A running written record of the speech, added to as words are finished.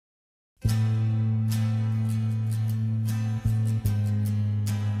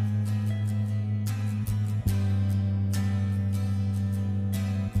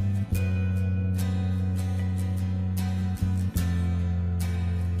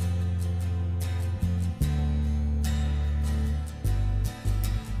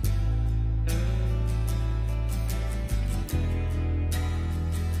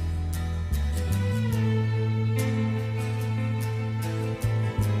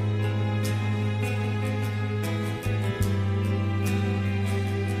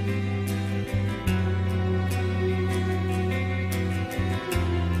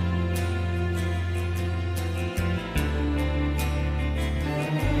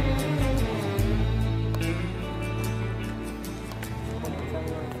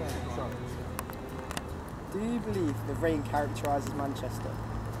rain characterises Manchester?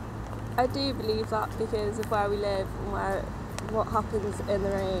 I do believe that because of where we live and what happens in the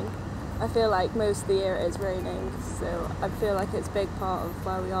rain. I feel like most of the year it is raining, so I feel like it's a big part of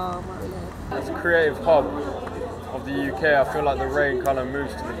where we are and where we live. It's a creative hub of the UK. I feel like the rain kind of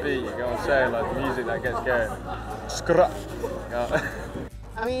moves to the beat, you know what I'm saying? Like the music that gets going. Yeah.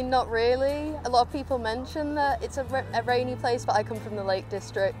 I mean, not really. A lot of people mention that it's a rainy place, but I come from the Lake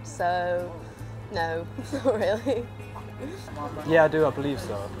District, so no, not really. Yeah, I do, I believe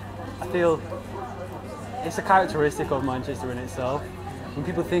so. I feel it's a characteristic of Manchester in itself. When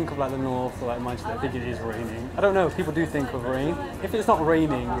people think of like the north or like Manchester, I think it is raining. I don't know, people do think of rain. If it's not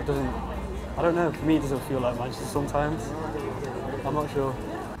raining, it doesn't, I don't know, for me it doesn't feel like Manchester sometimes. I'm not sure.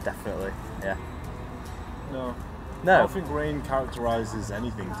 Definitely, yeah. No. No. I don't think rain characterises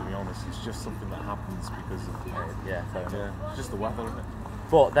anything, to be honest. It's just something that happens because of yeah, fair enough. Yeah, it's just the weather, isn't it?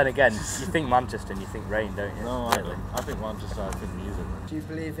 But then again, you think Manchester and you think rain, don't you? No, really? I think Manchester, I think music. Do you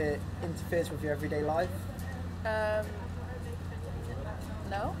believe it interferes with your everyday life?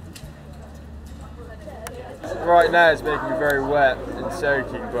 No. Right now it's making me very wet and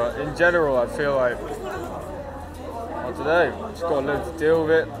soaking, but in general I feel like, I don't know, just got to learn to deal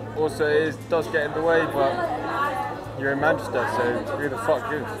with it. Also it does get in the way, but you're in Manchester, so who the fuck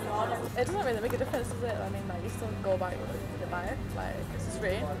gives? It doesn't really make a difference, does it? I mean, like, you still go about your life, like, it's just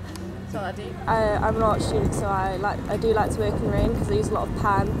rain, it's not that deep. I'm an art student, so I do like to work in the rain because I use a lot of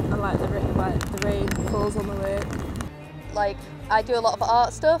pan and like the rain falls on the work. Like, I do a lot of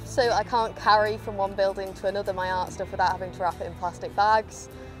art stuff, so I can't carry from one building to another my art stuff without having to wrap it in plastic bags.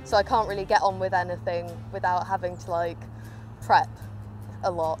 So I can't really get on with anything without having to like prep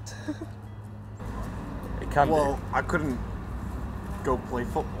a lot. It can Well, do. I couldn't go play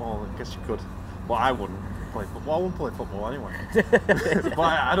football, I guess you could. But I wouldn't play football. I wouldn't play football anyway. But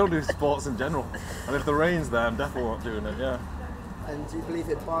I don't do sports in general. And if the rain's there, I'm definitely not doing it, yeah. And do you believe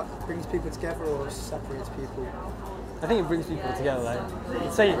it brings people together or separates people? I think it brings people together.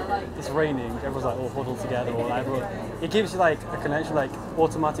 Like, say it's raining, everyone's like all huddled together, or everyone. It gives you like a connection, like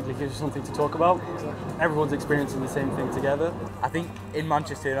automatically gives you something to talk about. Everyone's experiencing the same thing together. I think in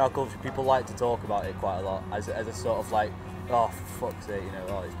Manchester, in our culture, people like to talk about it quite a lot as a sort of like, oh, for fuck's sake, you know,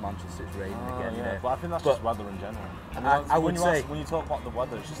 oh, it's Manchester, it's raining again, you know. But I think that's just weather in general. I would say when you talk about the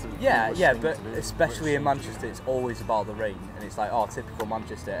weather, it's just a yeah, but especially in Manchester, it's always about the rain, and it's like, oh, typical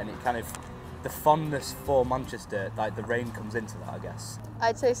Manchester, and it kind of, the fondness for Manchester, like the rain comes into that, I guess.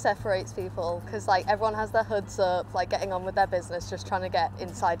 I'd say separates people because like everyone has their hoods up, like getting on with their business, just trying to get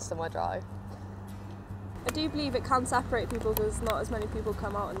inside somewhere dry. I do believe it can separate people because not as many people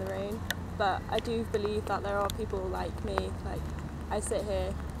come out in the rain, but I do believe that there are people like me, like I sit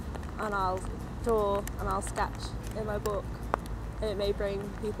here and I'll draw and I'll sketch in my book, and it may bring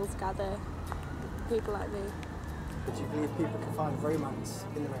people together, people like me. Do you believe people can find romance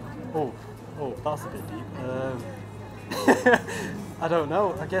in the rain? Oh, that's a bit deep. I don't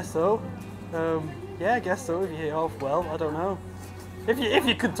know, I guess so. Yeah, I guess so, if you hit it off well, I don't know. If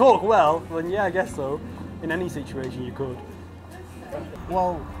you could talk well, then yeah, I guess so. In any situation you could.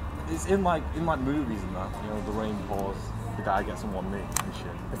 Well, it's in like movies and that, you know, the rain pours, the guy gets on one knee and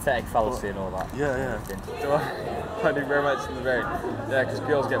shit. Pathetic fallacy and all that. Yeah. Do I do very much in the rain? Yeah, because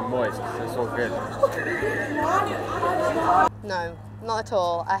girls get moist, so it's all good. No, not at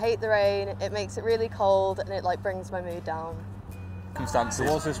all. I hate the rain. It makes it really cold and it like brings my mood down. Circumstances.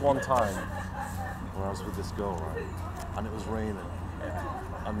 There was this one time where I was with this girl, right, and it was raining,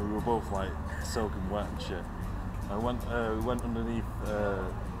 and we were both like soaking wet and shit. And we went underneath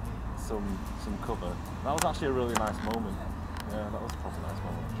some cover. That was actually a really nice moment. Yeah, that was a proper nice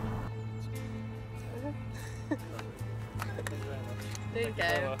moment. There you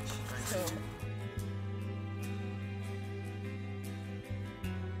go. Cool.